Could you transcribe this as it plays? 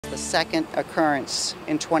the second occurrence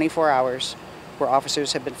in 24 hours where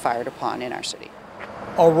officers have been fired upon in our city.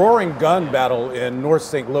 A roaring gun battle in North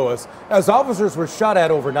St. Louis as officers were shot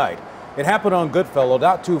at overnight. It happened on Goodfellow,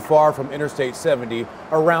 not too far from Interstate 70,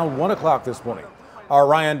 around 1 o'clock this morning. Our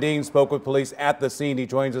Ryan Dean spoke with police at the scene. He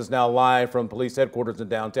joins us now live from police headquarters in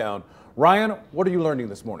downtown. Ryan, what are you learning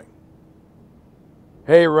this morning?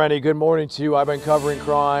 Hey Rennie, good morning to you. I've been covering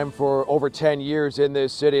crime for over 10 years in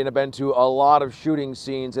this city and I've been to a lot of shooting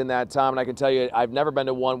scenes in that time, and I can tell you I've never been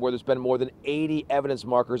to one where there's been more than 80 evidence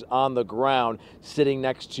markers on the ground sitting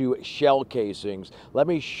next to shell casings. Let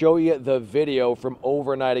me show you the video from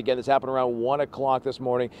overnight. Again, this happened around 1 o'clock this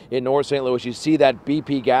morning in North St. Louis. You see that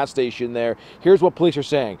BP gas station there. Here's what police are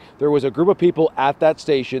saying. There was a group of people at that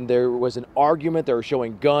station. There was an argument. They were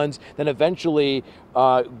showing guns. Then eventually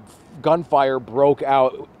gunfire broke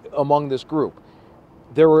out among this group.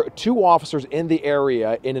 There were two officers in the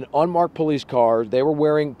area in an unmarked police car. They were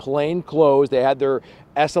wearing plain clothes. They had their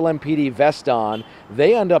SLMPD vest on.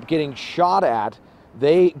 They end up getting shot at.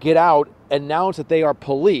 They get out, announce that they are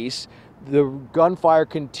police. The gunfire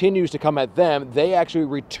continues to come at them. They actually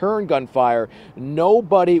return gunfire.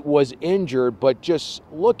 Nobody was injured, but just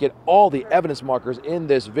look at all the evidence markers in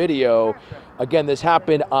this video. Again, this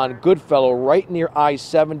happened on Goodfellow, right near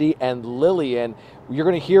I-70 and Lillian. You're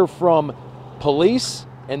going to hear from police,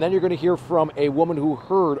 and then you're going to hear from a woman who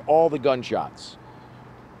heard all the gunshots.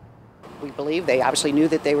 We believe they obviously knew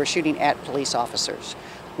that they were shooting at police officers.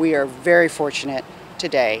 We are very fortunate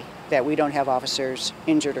today that we don't have officers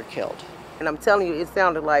injured or killed. And I'm telling you, it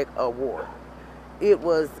sounded like a war. It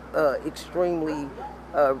was extremely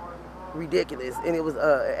ridiculous, and it was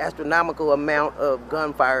an astronomical amount of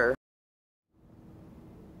gunfire.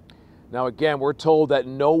 Now again, we're told that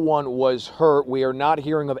no one was hurt. We are not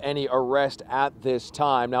hearing of any arrest at this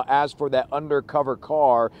time. Now as for that undercover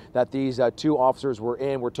car that these two officers were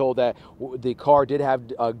in, we're told that the car did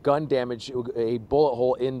have gun damage, a bullet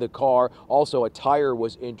hole in the car. Also a tire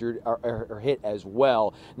was injured or hit as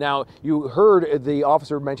well. Now you heard the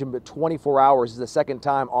officer mention 24 hours. This is the second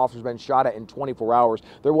time officers been shot at in 24 hours.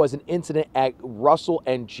 There was an incident at Russell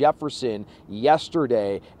and Jefferson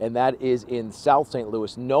yesterday, and that is in South St.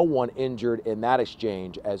 Louis. No one injured in that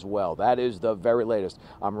exchange as well. That is the very latest.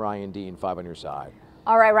 I'm Ryan Dean, 5 on your side.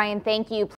 All right, Ryan, thank you.